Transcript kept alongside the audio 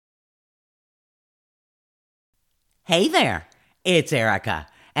Hey there, it's Erica,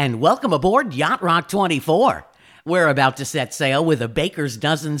 and welcome aboard Yacht Rock 24. We're about to set sail with a baker's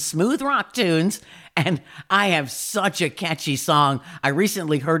dozen smooth rock tunes, and I have such a catchy song. I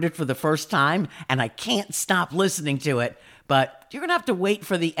recently heard it for the first time, and I can't stop listening to it, but you're going to have to wait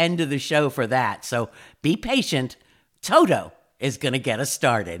for the end of the show for that, so be patient. Toto is going to get us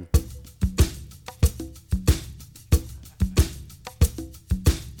started.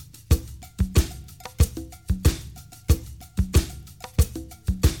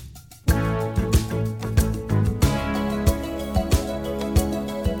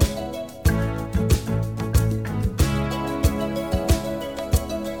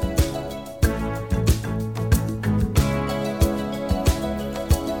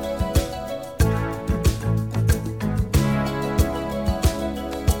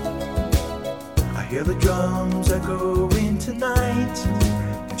 Hear the drums echoing tonight,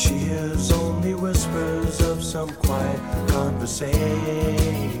 and she hears only whispers of some quiet conversation.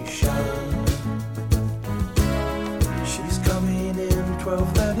 She's coming in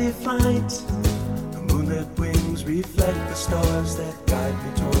 12:30 flight. The moonlit wings reflect the stars that guide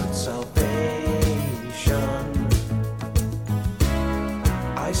me towards salvation.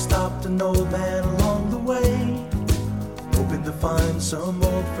 I stopped an old man along the way, hoping to find some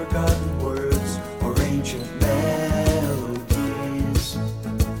old forgotten words or ancient melodies.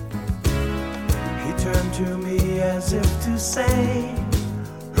 He turned to me as if to say,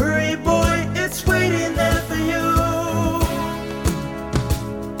 "Hurry boy, it's waiting there for you."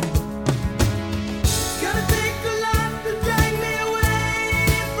 Gonna take a lot to drag me away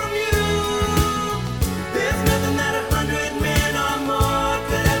from you. There's nothing that 100 men or more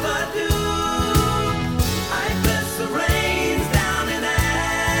could ever do. I bless the rains down in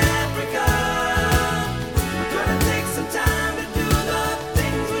Africa. We're gonna take some time to do the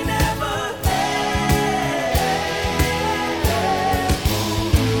things we never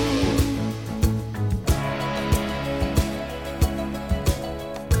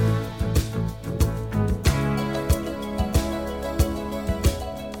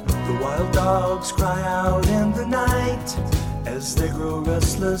The wild dogs cry out in the night as they grow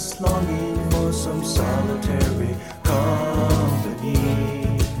restless, longing for some solitary company.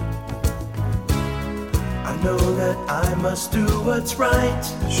 I know that I must do what's right,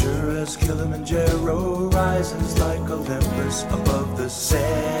 sure as Kilimanjaro rises like Olympus above the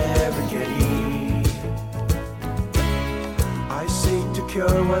Serengeti. I seek to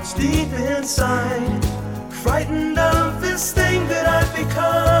cure what's deep inside, frightened of this thing that I've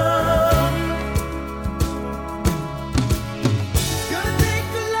become. It's gonna take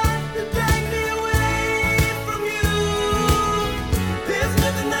a lot to drag me away from you. There's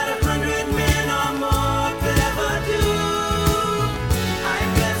nothing that 100 men or more could ever do. I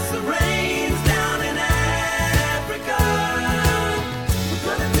bless the rains down in Africa. We're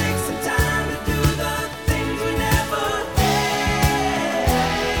gonna take some time to do the things we never had.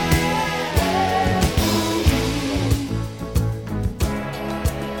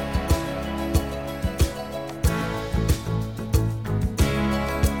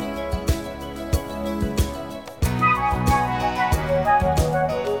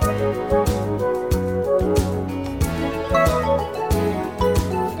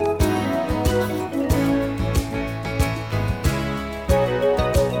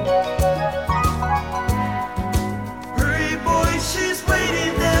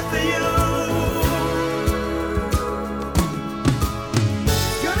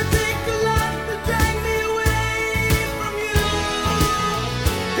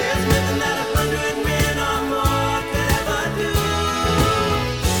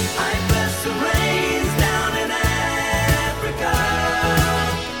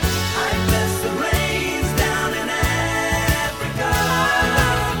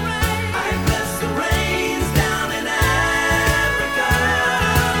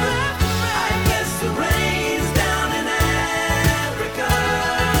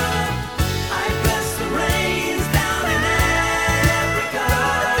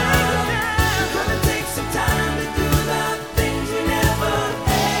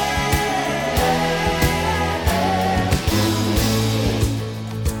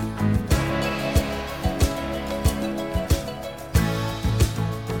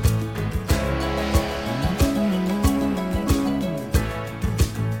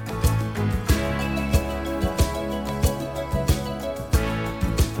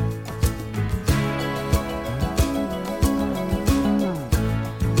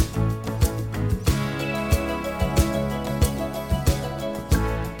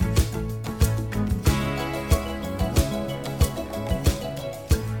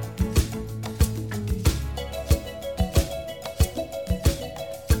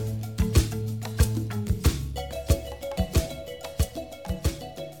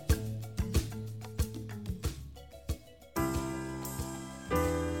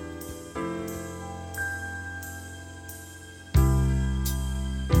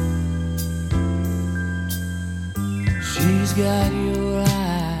 got your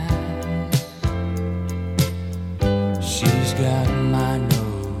eyes, she's got my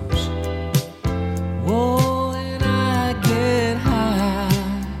nose. Whoa, and I get high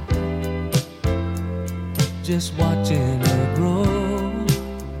just watching her grow.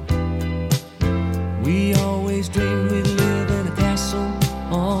 We always dreamed we'd live in a castle,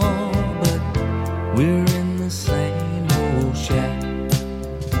 oh, but we're in the same old shack.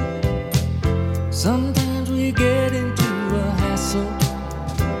 Sometimes we get into a hassle,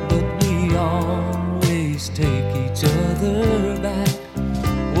 but we always take each other back.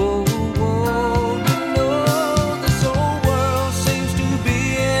 Whoa, whoa, you know this whole world seems to be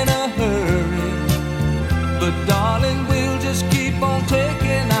in a hurry, but darling, we'll just keep on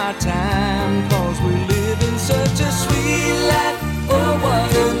taking our time, 'cause we live in such a sweet life. Oh, what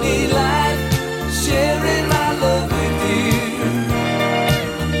a neat life, sharing my love with you.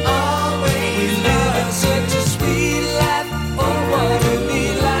 Always living such a sweet life. Oh, what a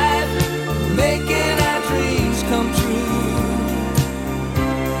neat life, making our dreams come true.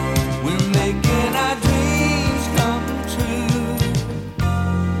 We're making our dreams come true.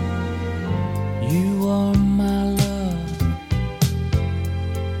 You are my love,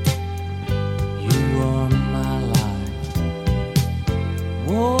 you are my life.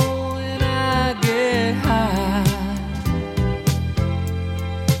 Whoa, and I get high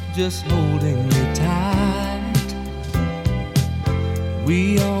just holding you tight. We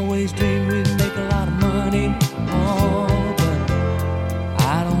always dreamed we'd make a lot of money, oh, but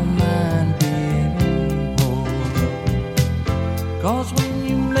I don't mind being poor. 'Cause when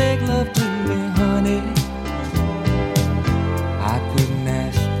you make love to me, honey, I couldn't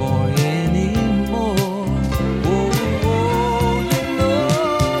ask for any more. Oh, oh, you know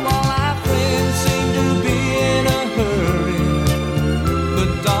all our friends seem to be in a hurry, but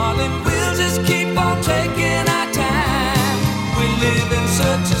darling, we'll just keep on taking our time. We live in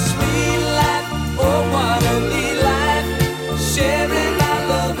such a sweet life. Oh, what a neat life, sharing my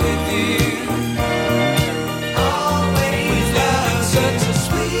love with you. Always living such a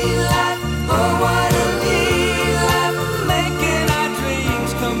sweet life. Oh, what a neat life, making our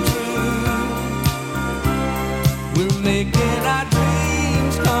dreams come true. We're making our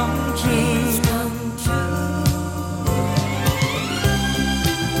dreams come true.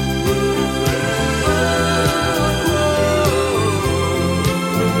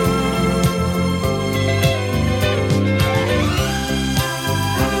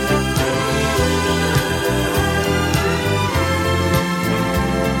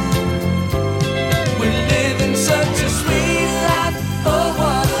 We're living such a sweet life. Oh,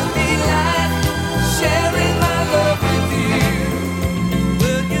 what a neat life, sharing my love with you.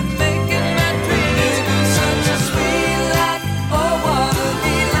 Will you making my dreams? Living such a sweet life. Oh, what a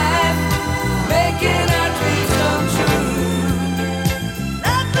neat life, making our dreams come true.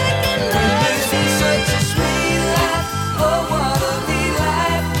 We're living such a sweet life. Oh, what a neat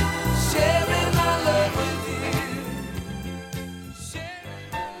life, sharing my love with you.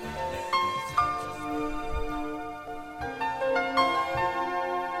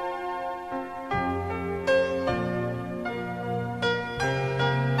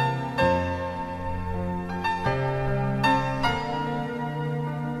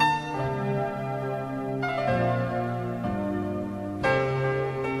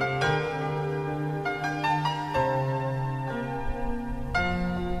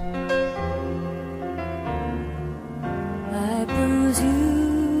 I bruise you,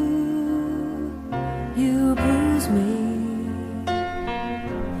 you bruise me.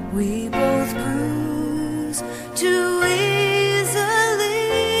 We both bruise too easily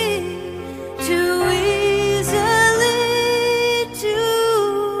to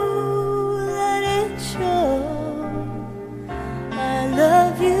let it show. I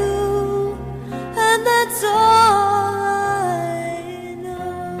love you, and that's all I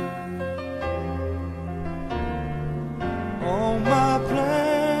know. All my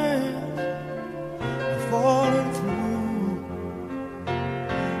plans have fallen through.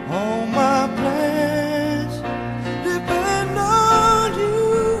 All my plans depend on you,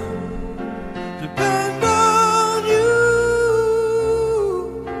 depend on you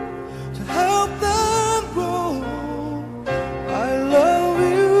to help them grow. I love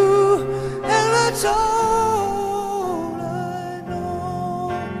you, and that's all I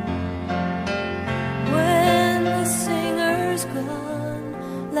know. When the singer's gone,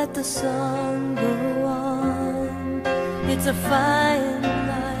 let the song go on. It's a fine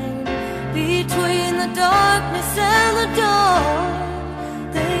line between the darkness and the dawn.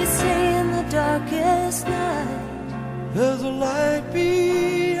 They say in the darkest night there's a light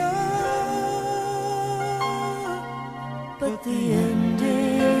beyond. But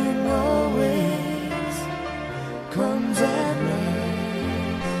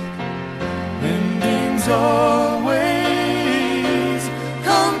always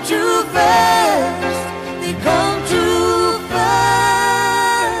come too fast. They come too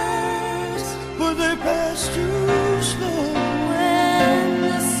fast, but they pass too slow. When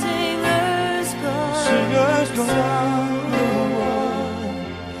the singer's gone,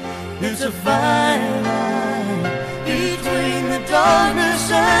 it's a fine line between the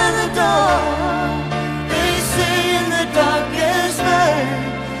darkness and the dawn. They say in the darkest night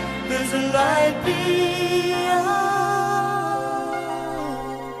there's a light beyond,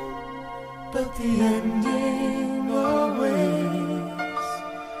 but the ending always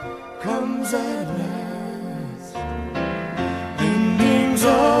comes at last. Endings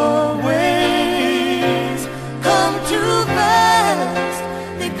always come too fast.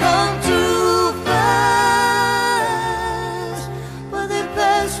 They come too fast, but they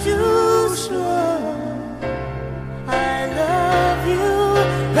pass too slow. I love you,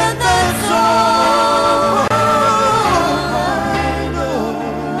 and that's all I know.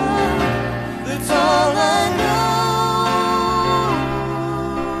 That's all I know.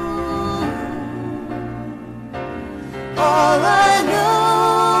 All I know.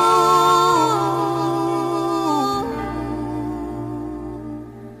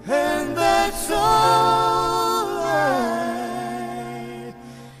 And that's all I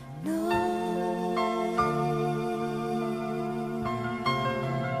know.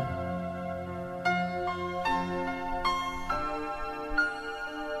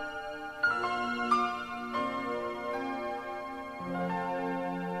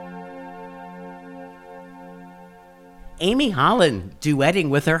 Amy Holland duetting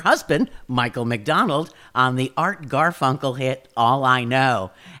with her husband, Michael McDonald, on the Art Garfunkel hit All I Know.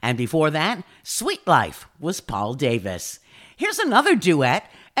 And before that, Sweet Life was Paul Davis. Here's another duet,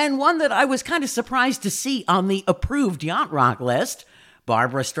 and one that I was kind of surprised to see on the approved Yacht Rock list.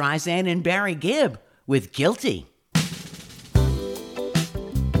 Barbra Streisand and Barry Gibb with Guilty.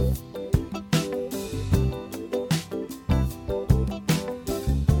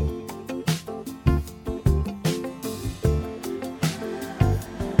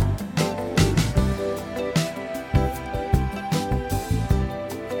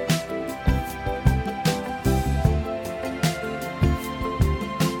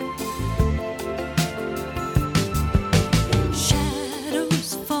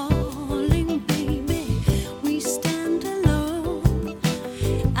 Shadows falling, baby. We stand alone.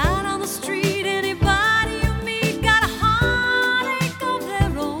 Out on the street, anybody you meet got a heartache of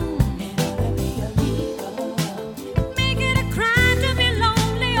their own. Make it a crime to be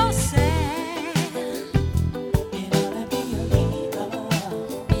lonely or sad.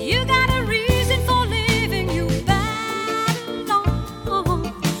 You got a reason for living, you battle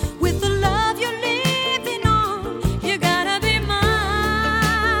on with the love you're living on. You gotta be mine.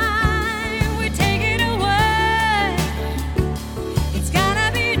 We take it away. It's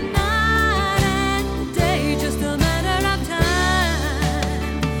gotta be night and day, just a matter of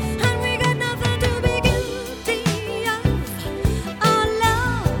time. And we got nothing to be guilty of. Our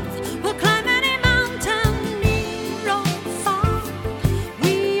love will climb any mountain, near or far.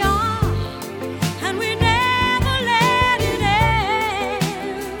 We are, and we never let it end.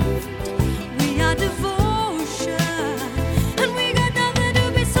 We are devotion, and we got nothing to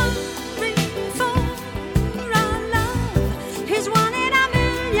be sorry for. Our love is one in a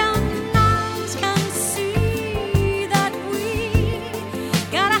million. Eyes can see that we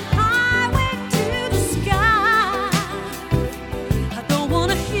got a highway to the sky. I don't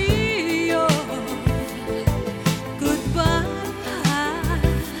wanna hear your goodbye.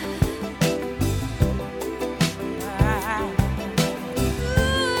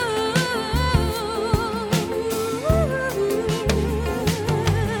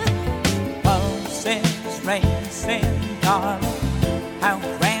 Horses racing, darling, how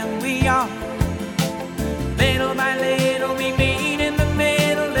grand we are. Little by little we meet in the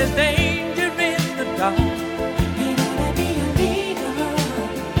middle, there's danger in the dark. You gotta be a leader,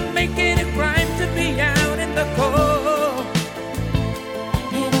 make it a crime to be out in the cold.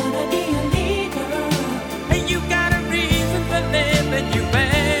 You gotta be a leader, and you got a reason for living, you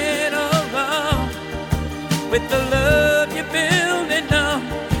better run with the love you're building up.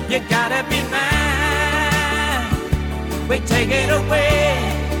 You gotta be mine. We take it away.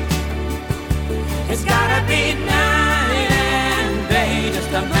 It's gotta be night and day, just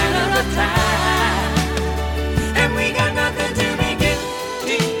a matter of time. And we got nothing to be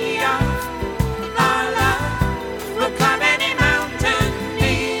guilty of. Our love will climb any mountain,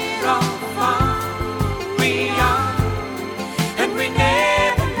 near or far. We are, and we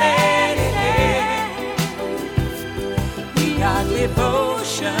never let it end. We are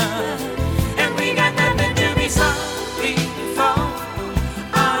devotion, and we got nothing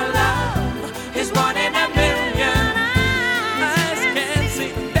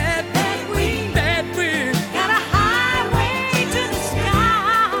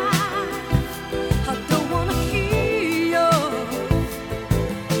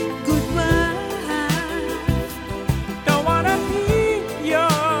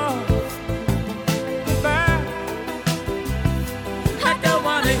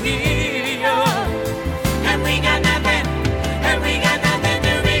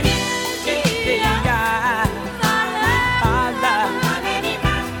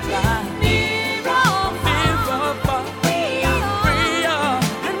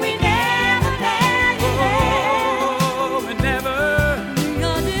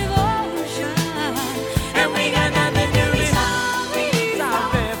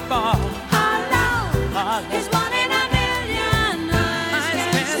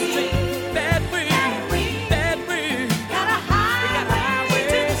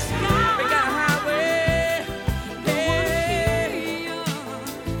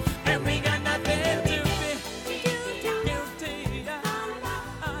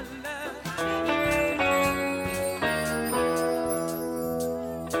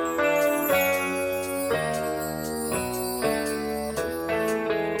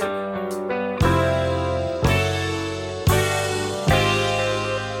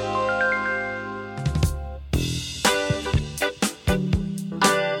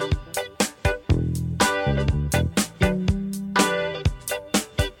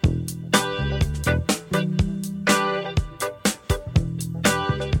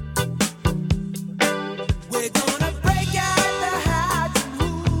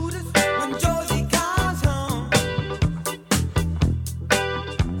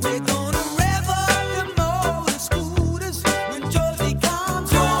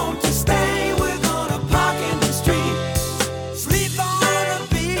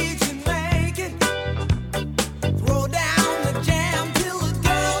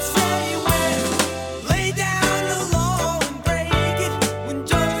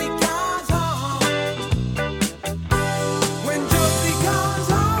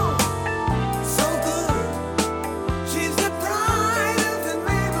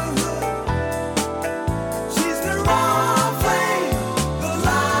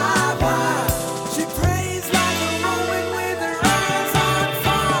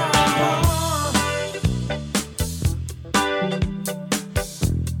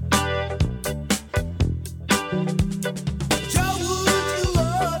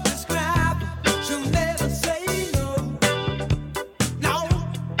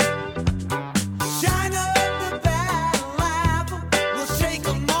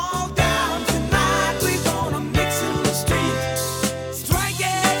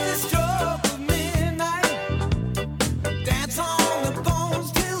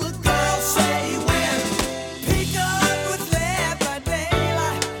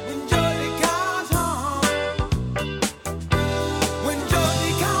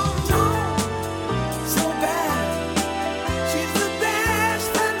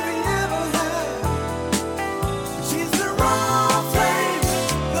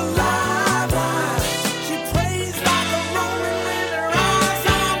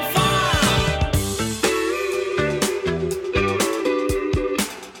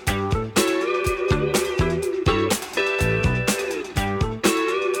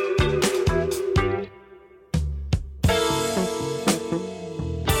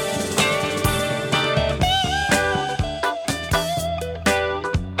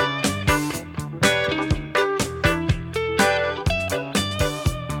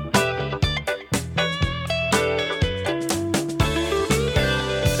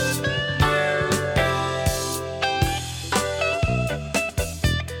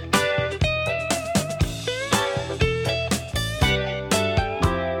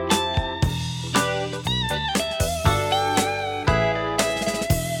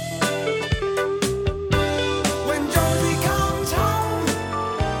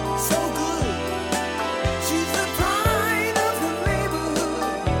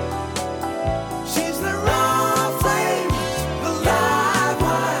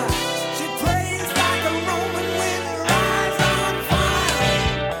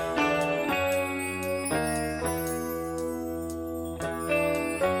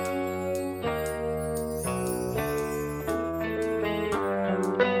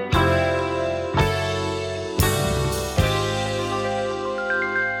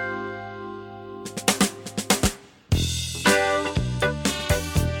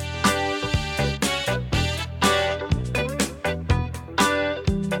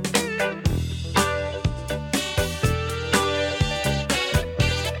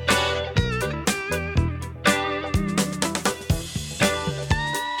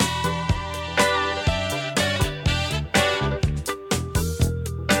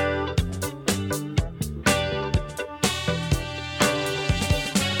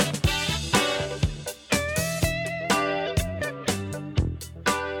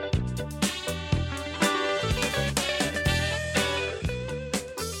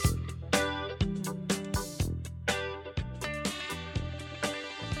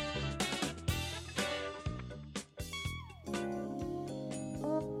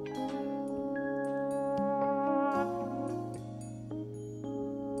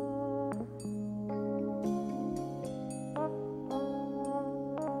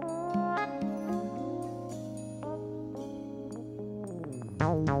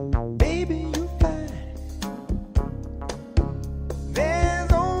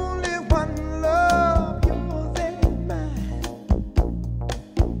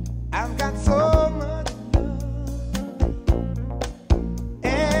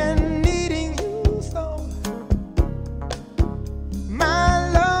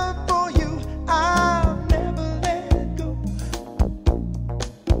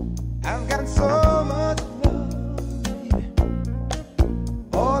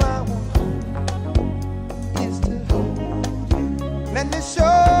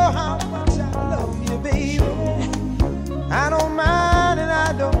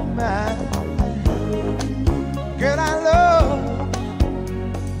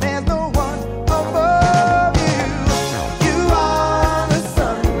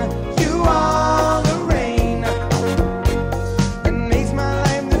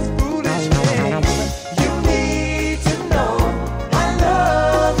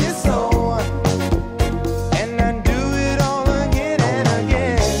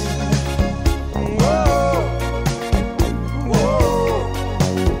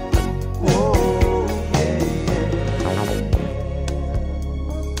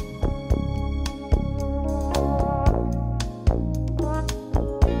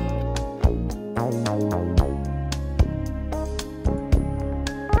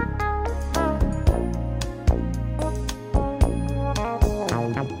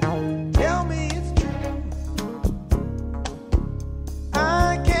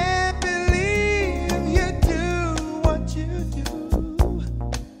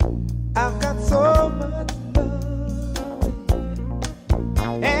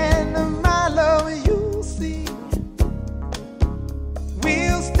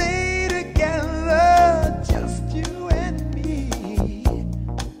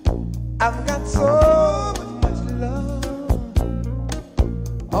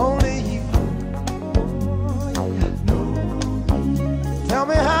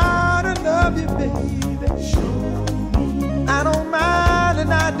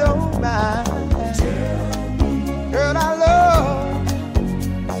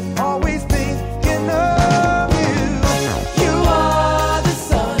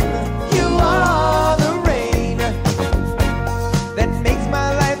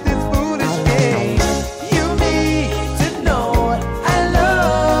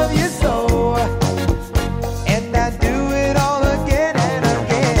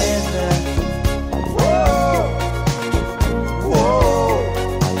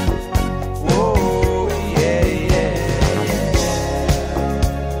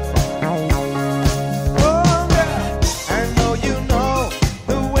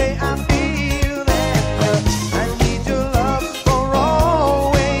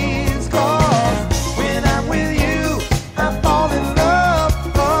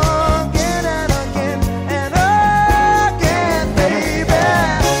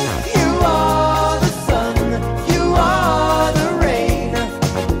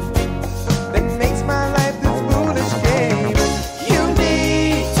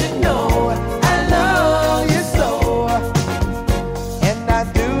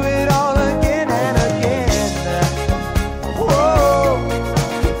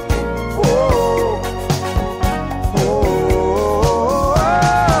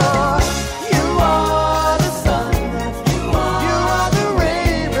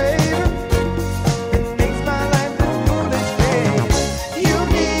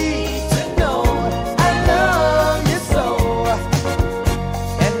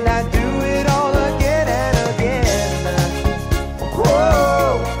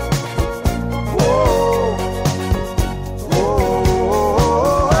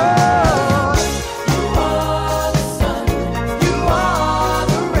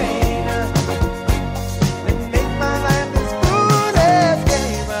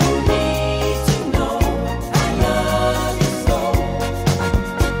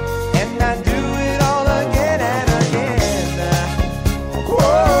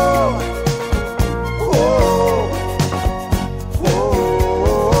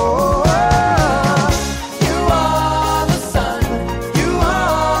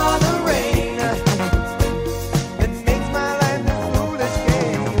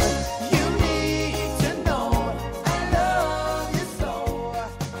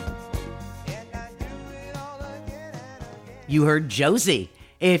you heard Josie.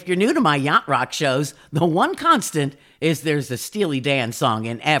 If you're new to my Yacht Rock shows, the one constant is there's a Steely Dan song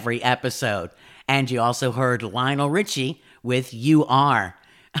in every episode. And you also heard Lionel Richie with You Are.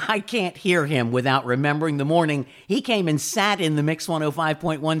 I can't hear him without remembering the morning he came and sat in the Mix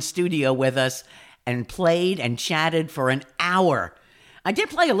 105.1 studio with us and played and chatted for an hour. I did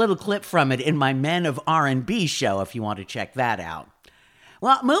play a little clip from it in my Men of R&B show if you want to check that out.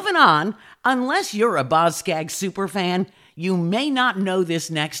 Well, moving on, unless you're a Boz Scaggs superfan, you may not know this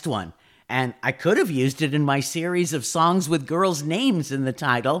next one. And I could have used it in my series of songs with girls' names in the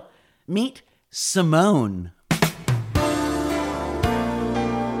title. Meet Simone.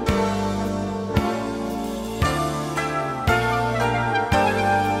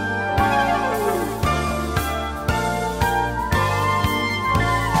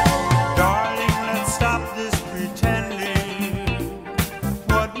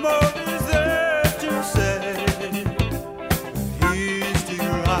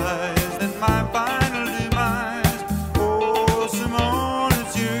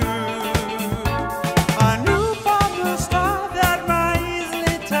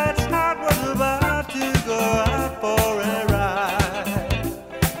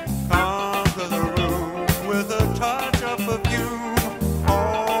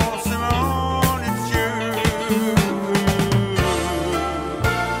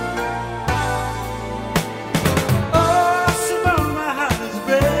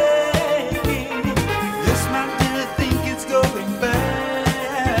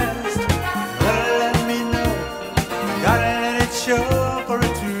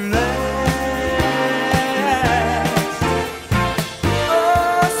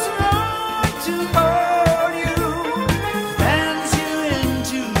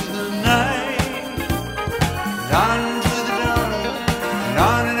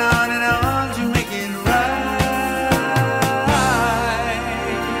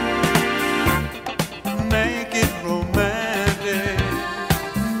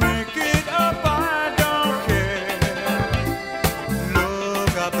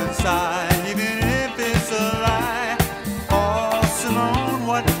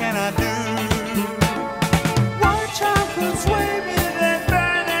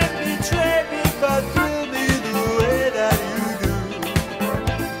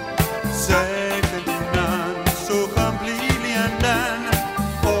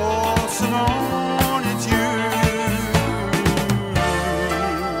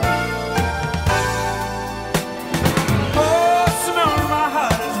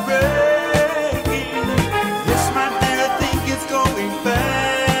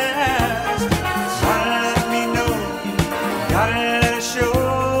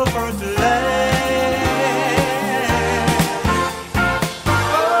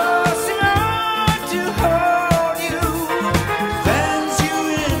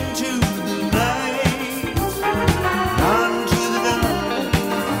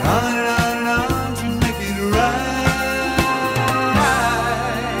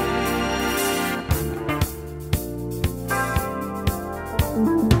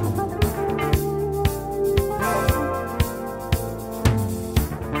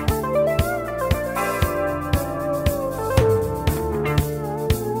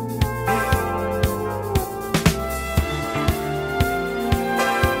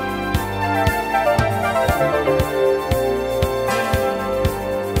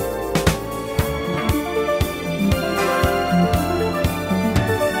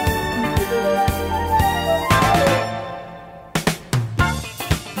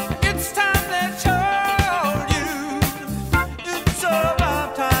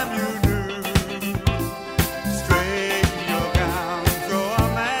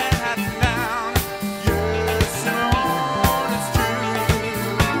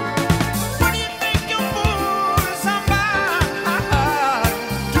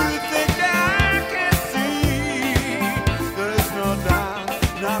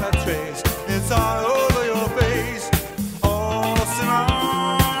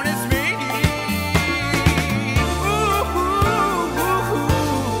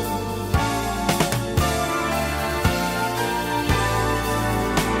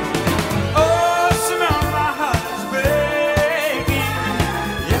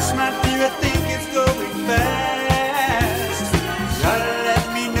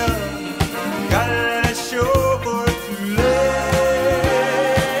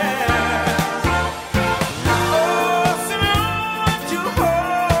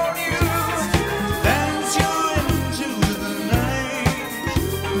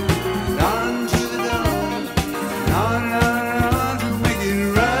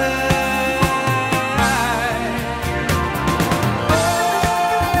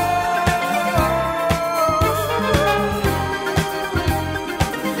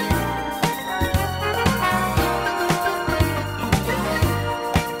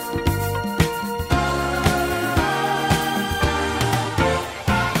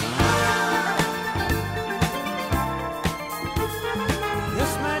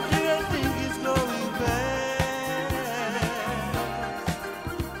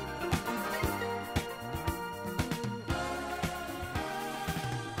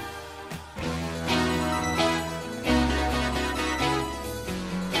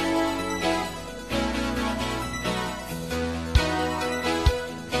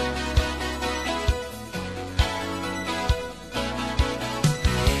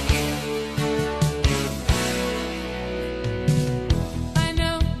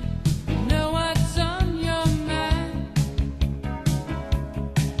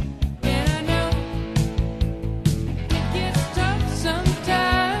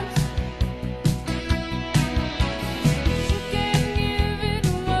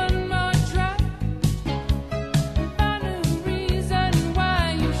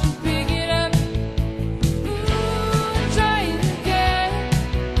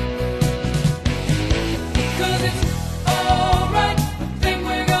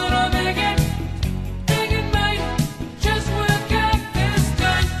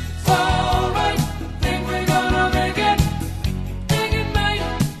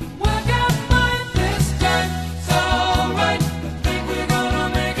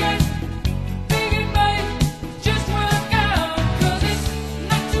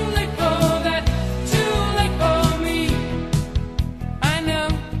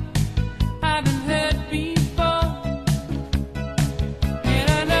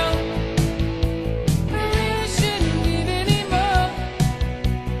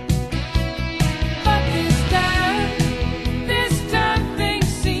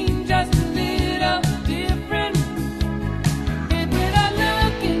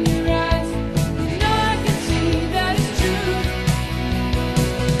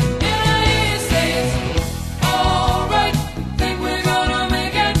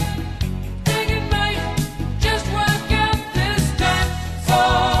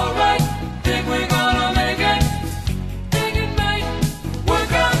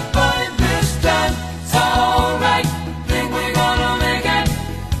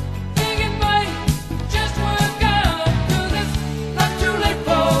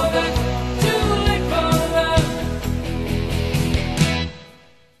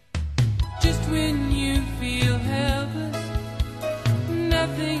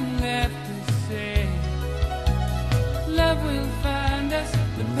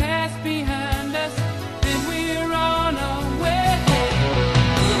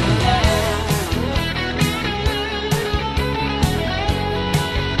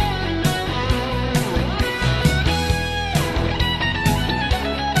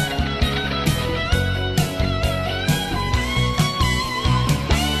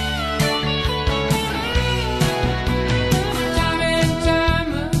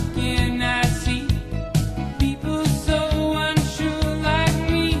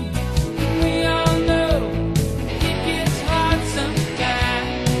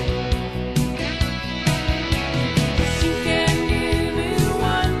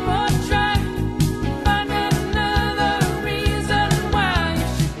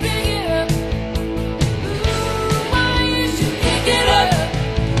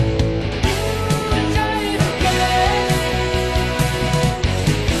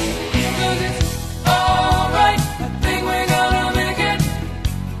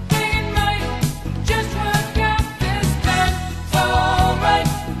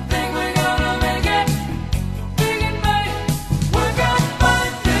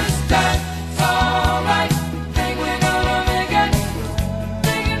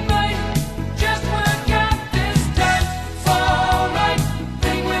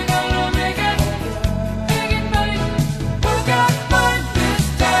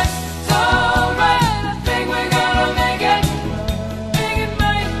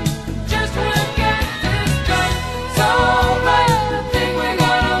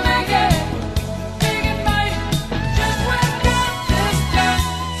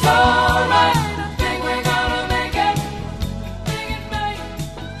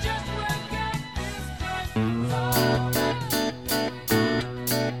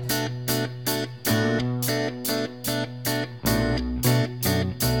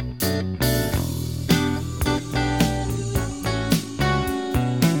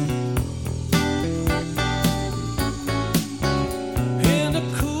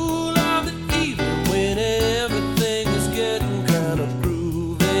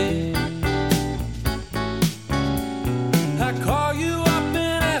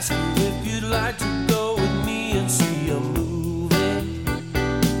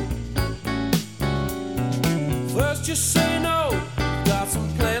 First you say no, got some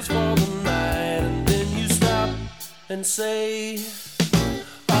plans for the night, and then you stop and say,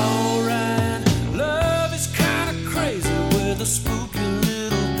 alright, love is kinda crazy with a spooky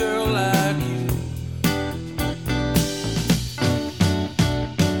little girl like you.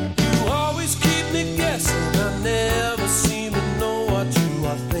 You always keep me guessing, I never seem to know what you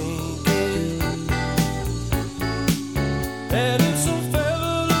are thinking. And if some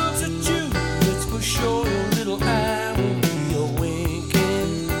fella looks at you, it's for sure your little eye will be a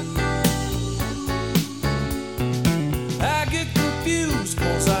winking. I get confused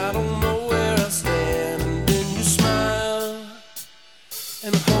cause I don't know where I stand. And then you smile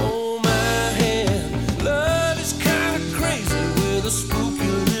and hold my hand. Love is kinda crazy with a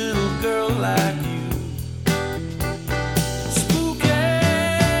spooky little girl like you. Spooky,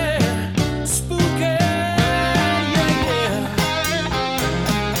 spooky, yeah, yeah.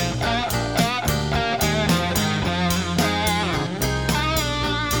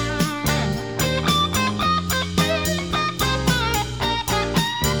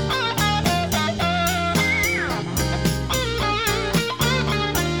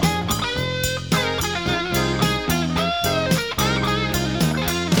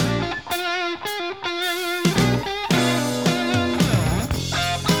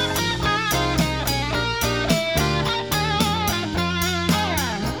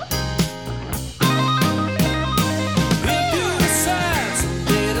 If you decide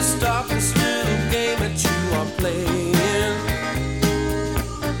someday to stop this little game that you are playing,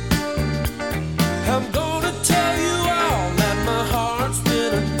 I'm gonna tell you all that my heart's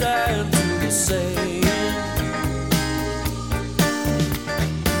been a dying to be saying.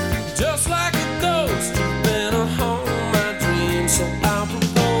 Just like a ghost, you've been a haunt my dreams, so I'll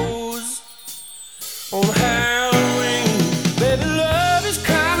propose on Halloween. Baby, love is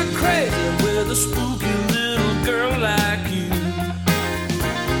kinda crazy with a spooky little girl like you.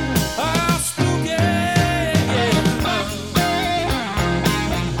 Oh, spooky, yeah.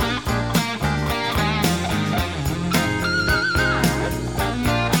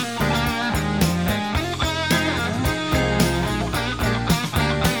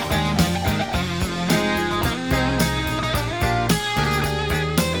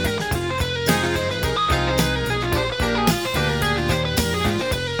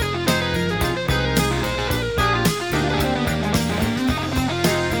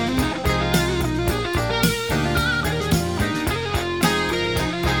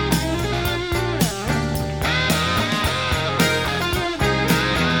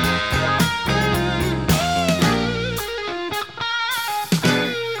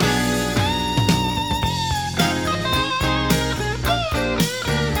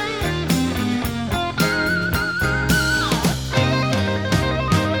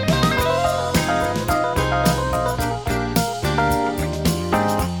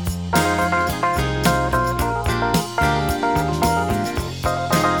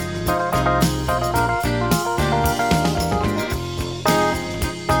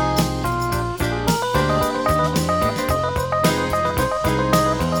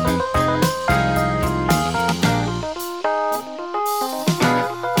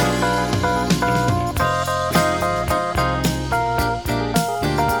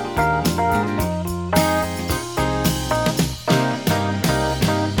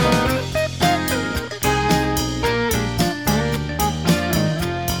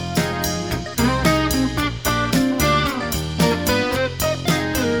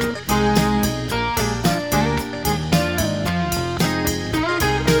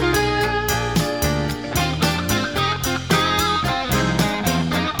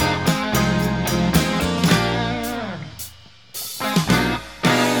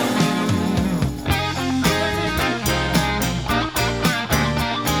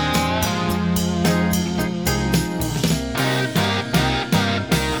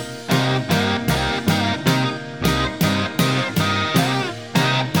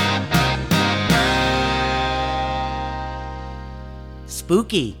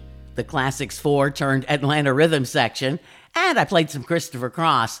 Spooky, the Classics 4 turned Atlanta Rhythm section, and I played some Christopher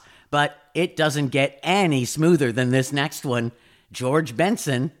Cross, but it doesn't get any smoother than this next one, George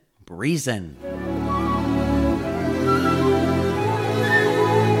Benson, Breezin'.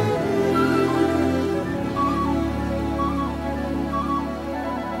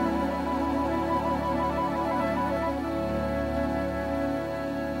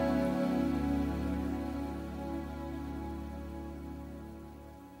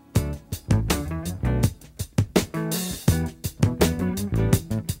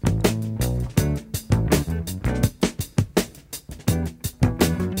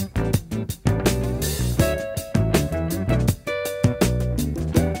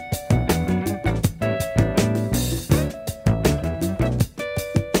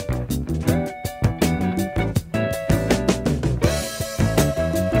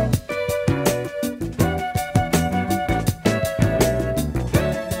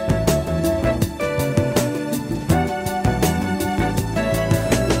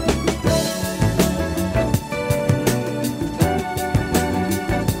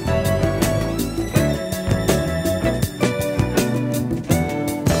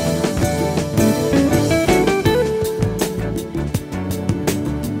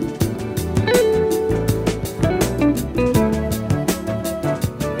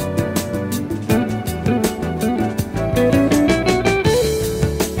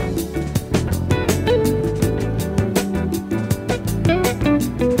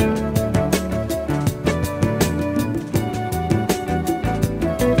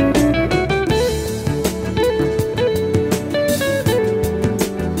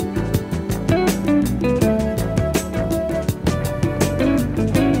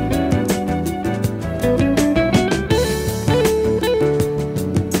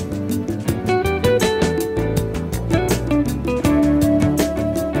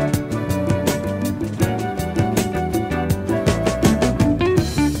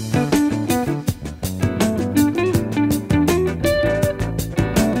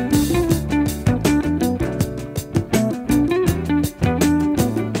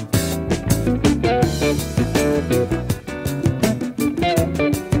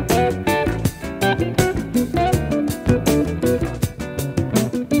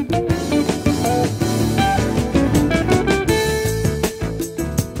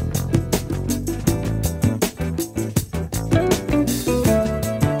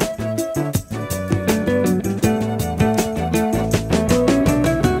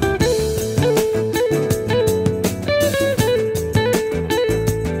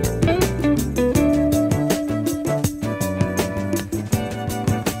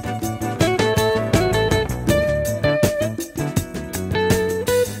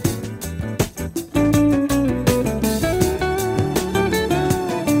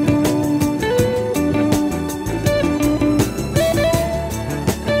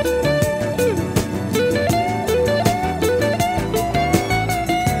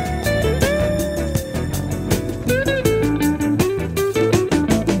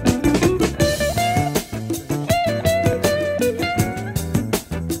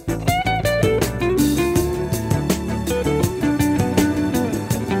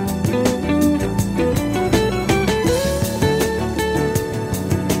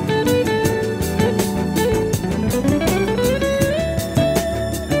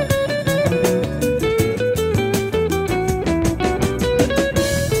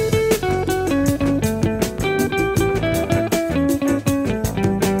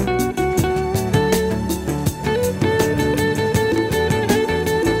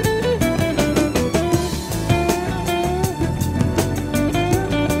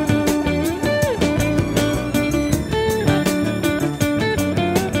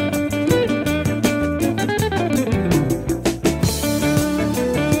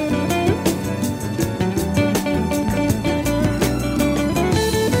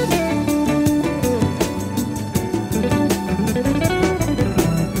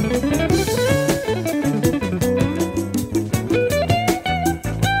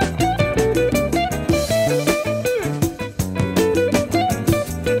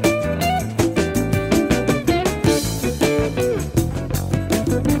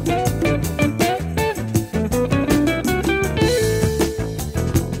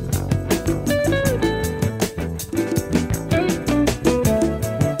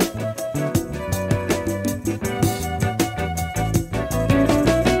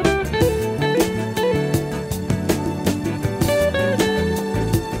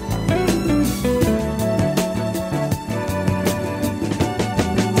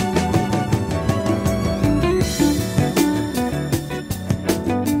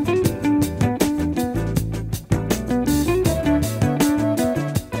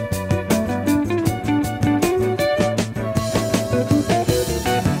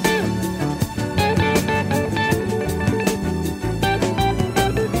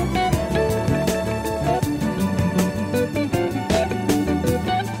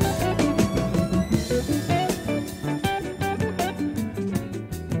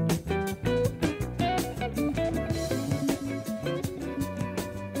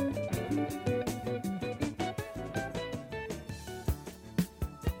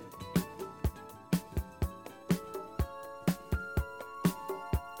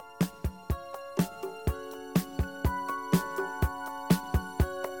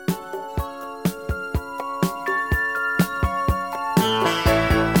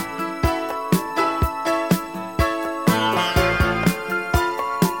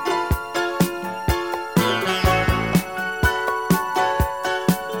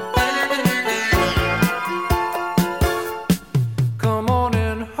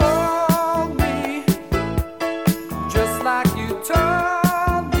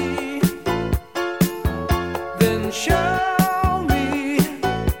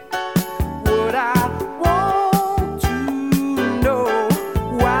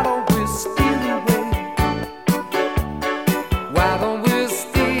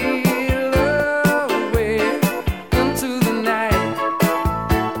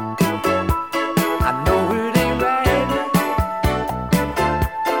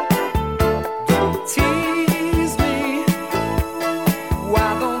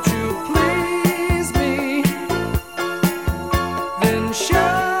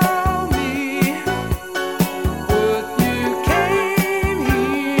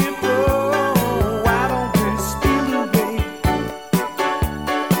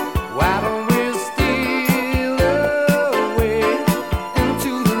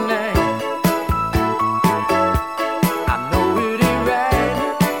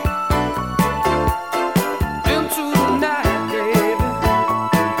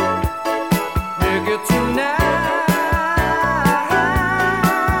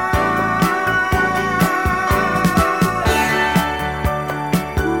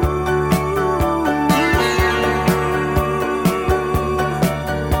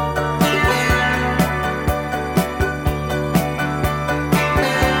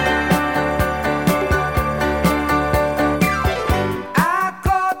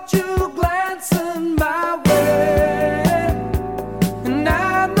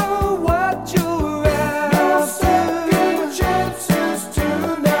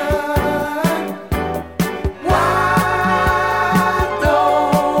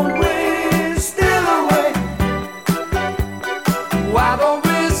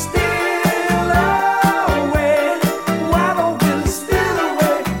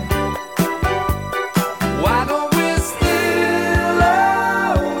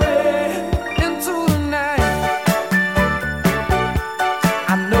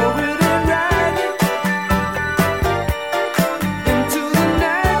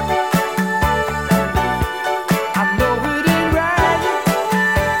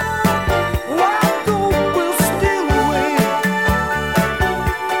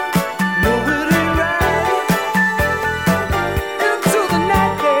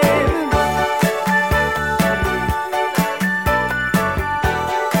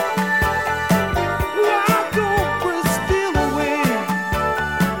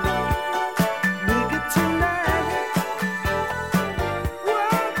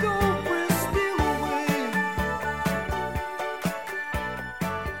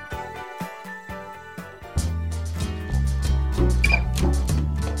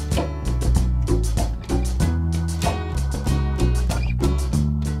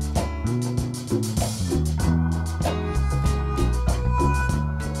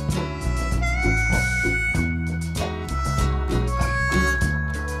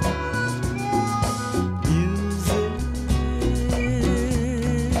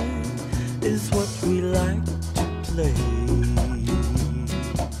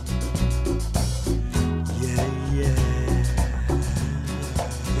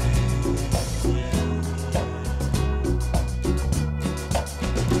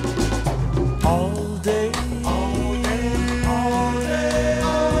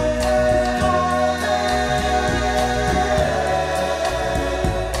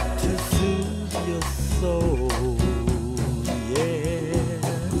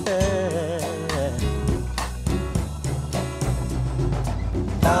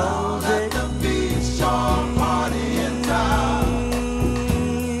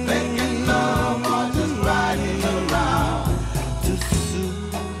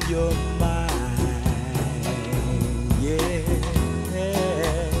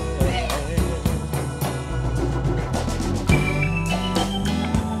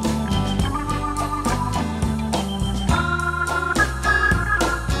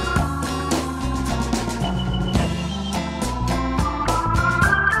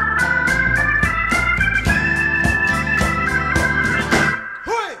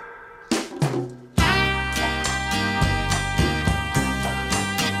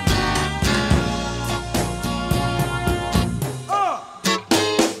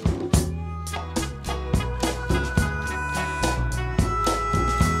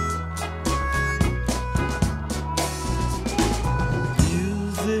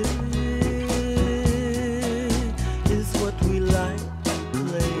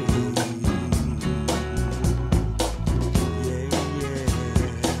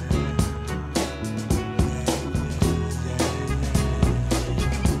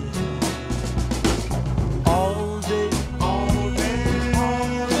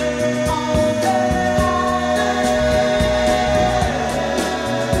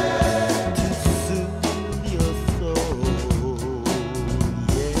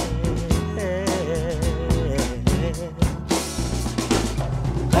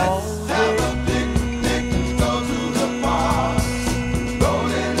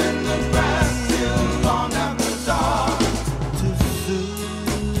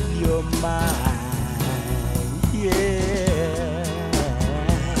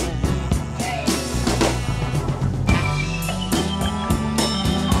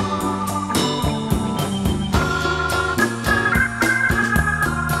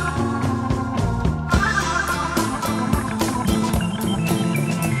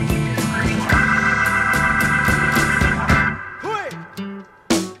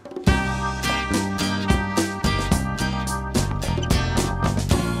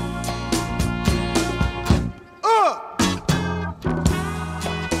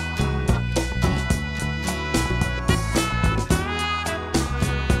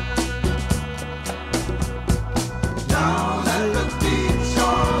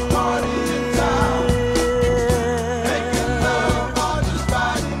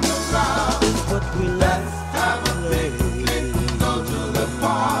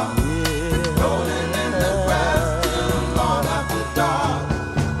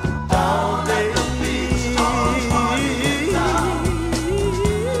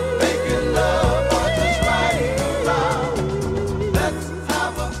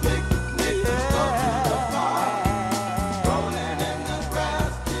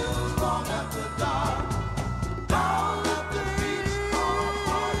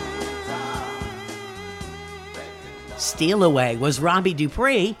 Steal Away was Robbie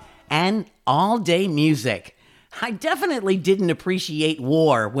Dupree and All Day Music. I definitely didn't appreciate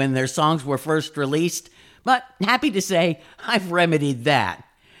War when their songs were first released, but happy to say I've remedied that.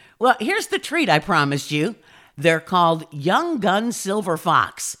 Well, here's the treat I promised you. They're called Young Gun Silver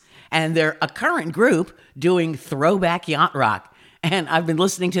Fox, and they're a current group doing throwback yacht rock. And I've been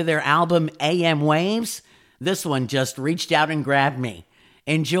listening to their album AM Waves. This one just reached out and grabbed me.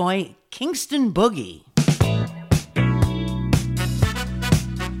 Enjoy Kingston Boogie.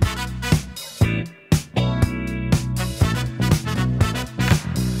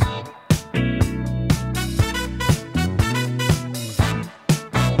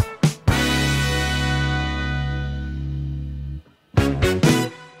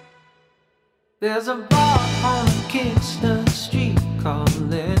 There's a bar on Kingston Street called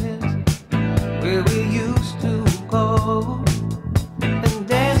Lenny's, where we used to go and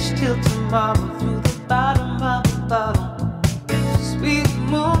dance till tomorrow through the bottom of the bottle. Sweet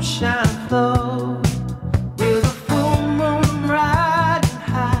moonshine flow with a full moon riding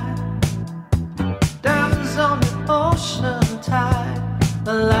high. Diamonds on the ocean tide,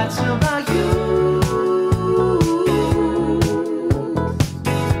 the lights of our youth.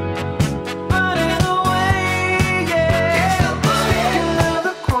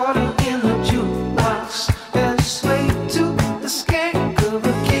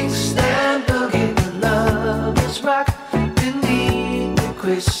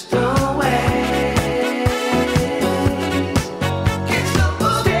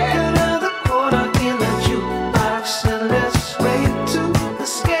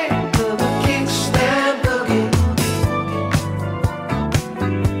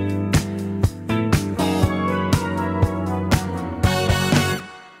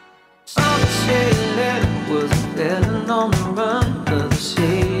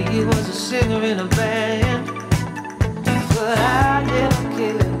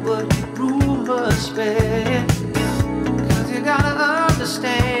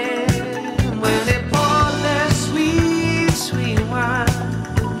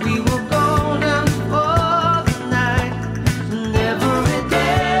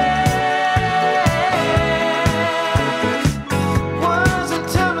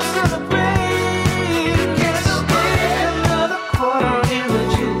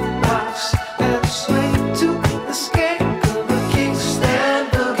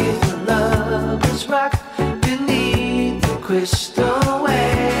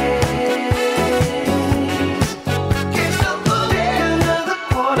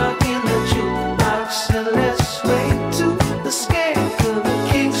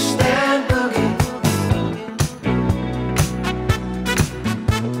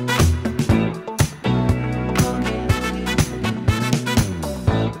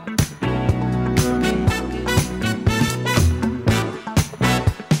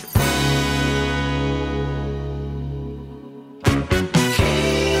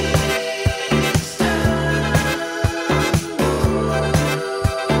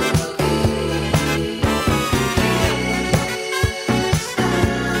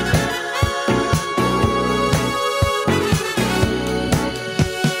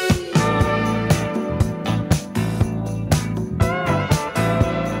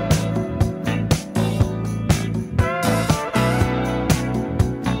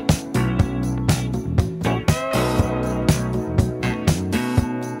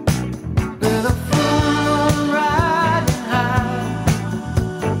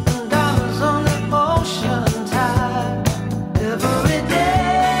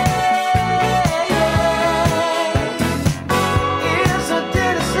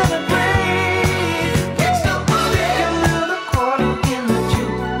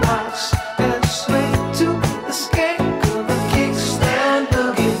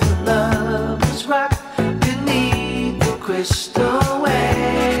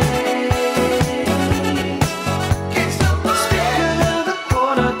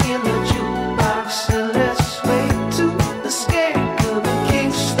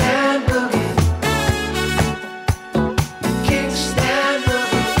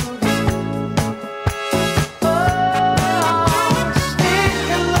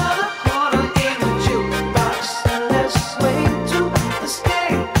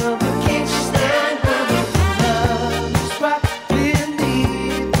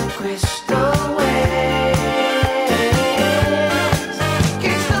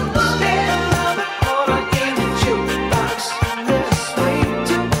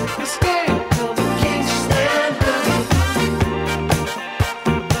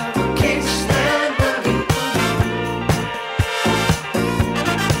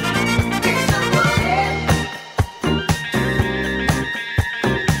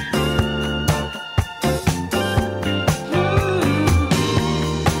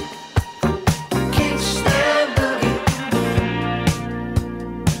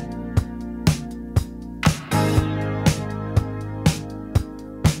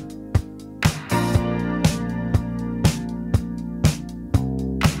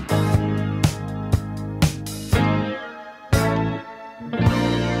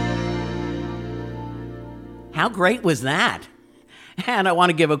 great was that? And I want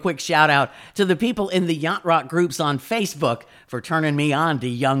to give a quick shout out to the people in the Yacht Rock groups on Facebook for turning me on to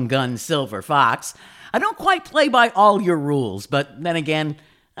Young Gun Silver Fox. I don't quite play by all your rules, but then again,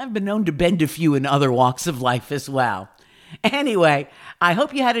 I've been known to bend a few in other walks of life as well. Anyway, I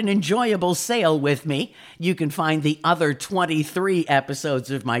hope you had an enjoyable sail with me. You can find the other 23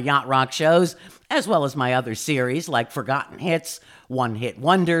 episodes of my Yacht Rock shows, as well as my other series like Forgotten Hits, One Hit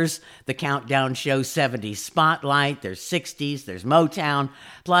Wonders, the Countdown Show 70s Spotlight, there's 60s, there's Motown,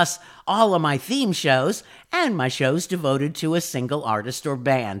 plus all of my theme shows and my shows devoted to a single artist or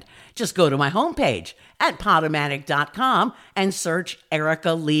band. Just go to my homepage at Podomatic.com and search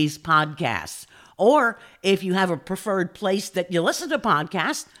Erica Lee's Podcasts. Or if you have a preferred place that you listen to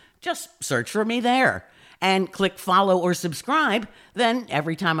podcasts, just search for me there and click follow or subscribe. Then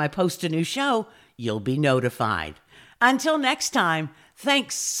every time I post a new show, you'll be notified. Until next time,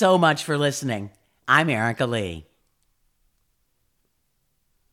 thanks so much for listening. I'm Erica Lee.